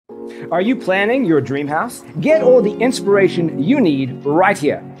Are you planning your dream house? Get all the inspiration you need right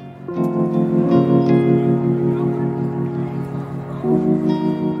here.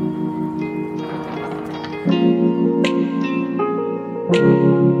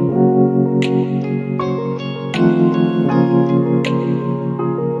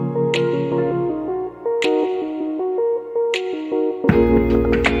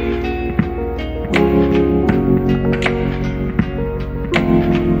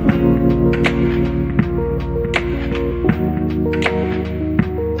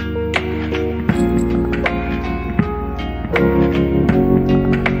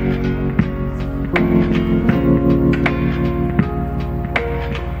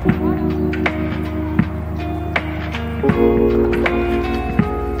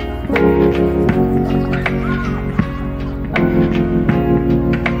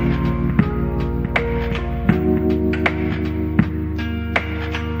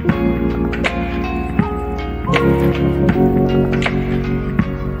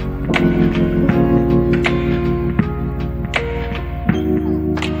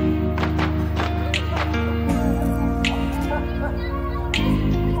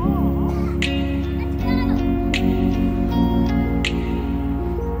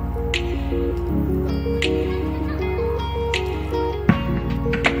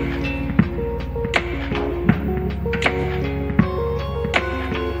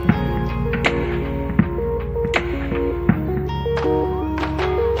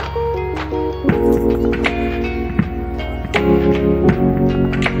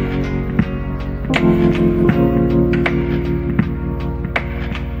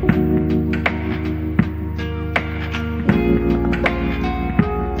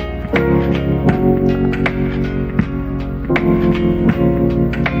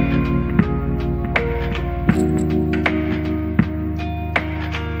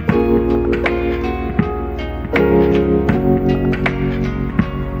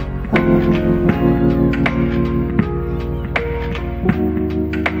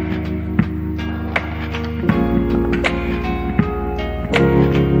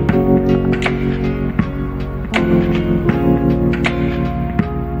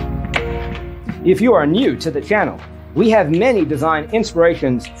 If you are new to the channel, we have many design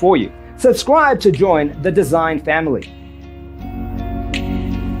inspirations for you. Subscribe to join the design family.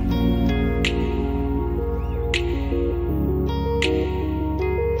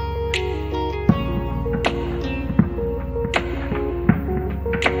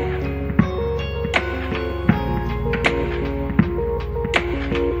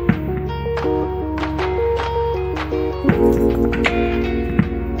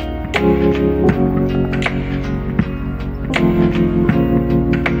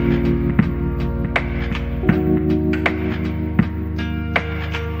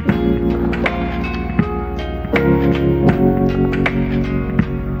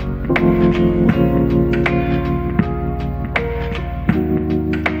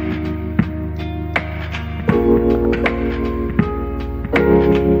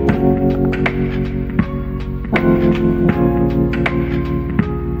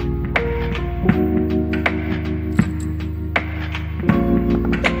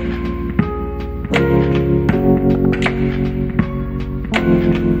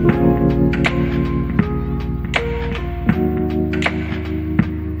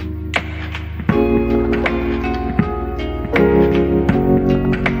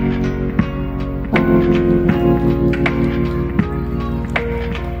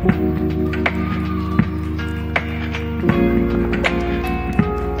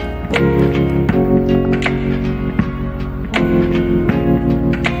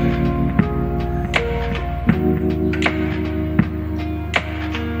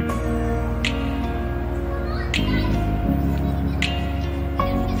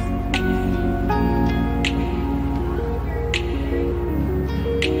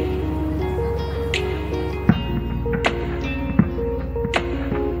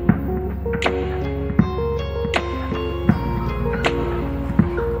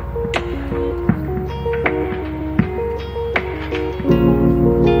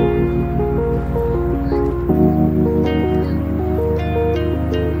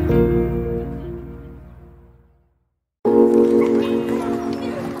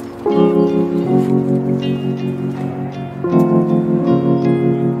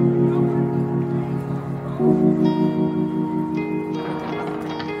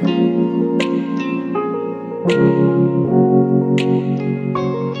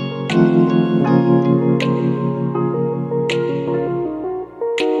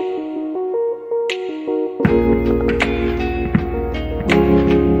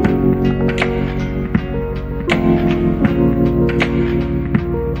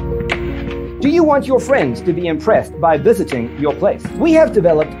 want your friends to be impressed by visiting your place. We have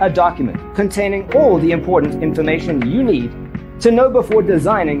developed a document containing all the important information you need to know before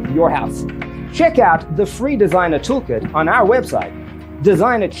designing your house. Check out the free designer toolkit on our website,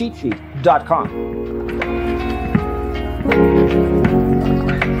 designercheatsheet.com.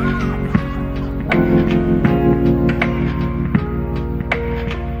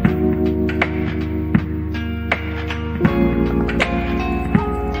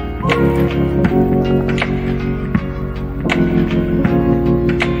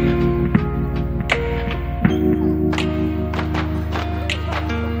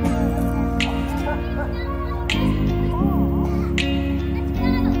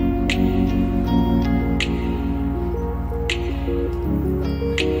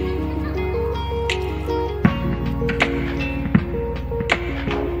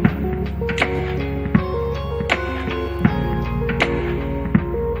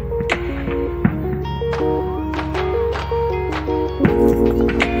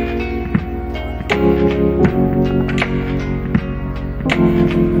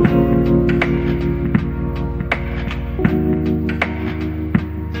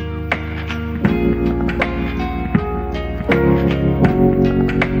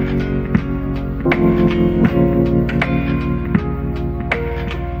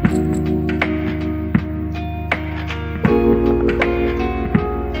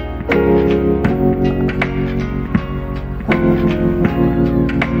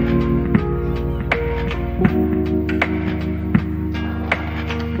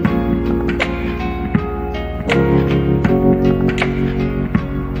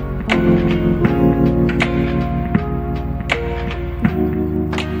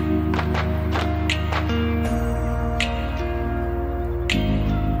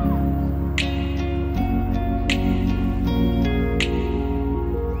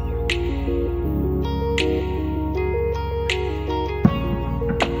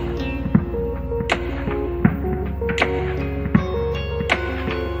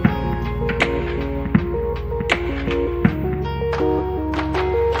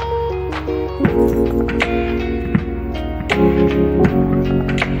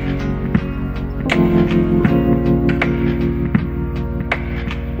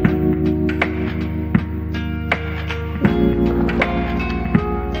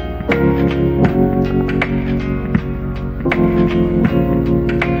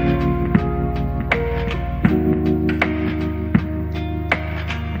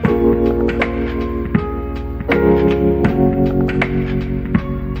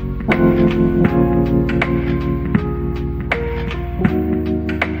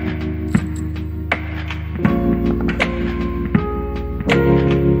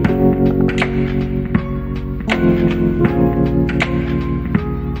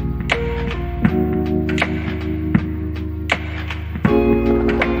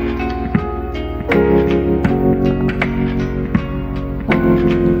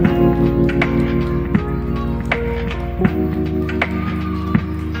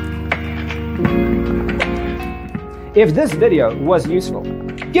 If this video was useful,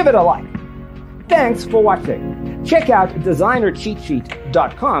 give it a like. Thanks for watching. Check out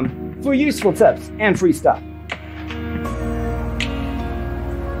designercheatsheet.com for useful tips and free stuff.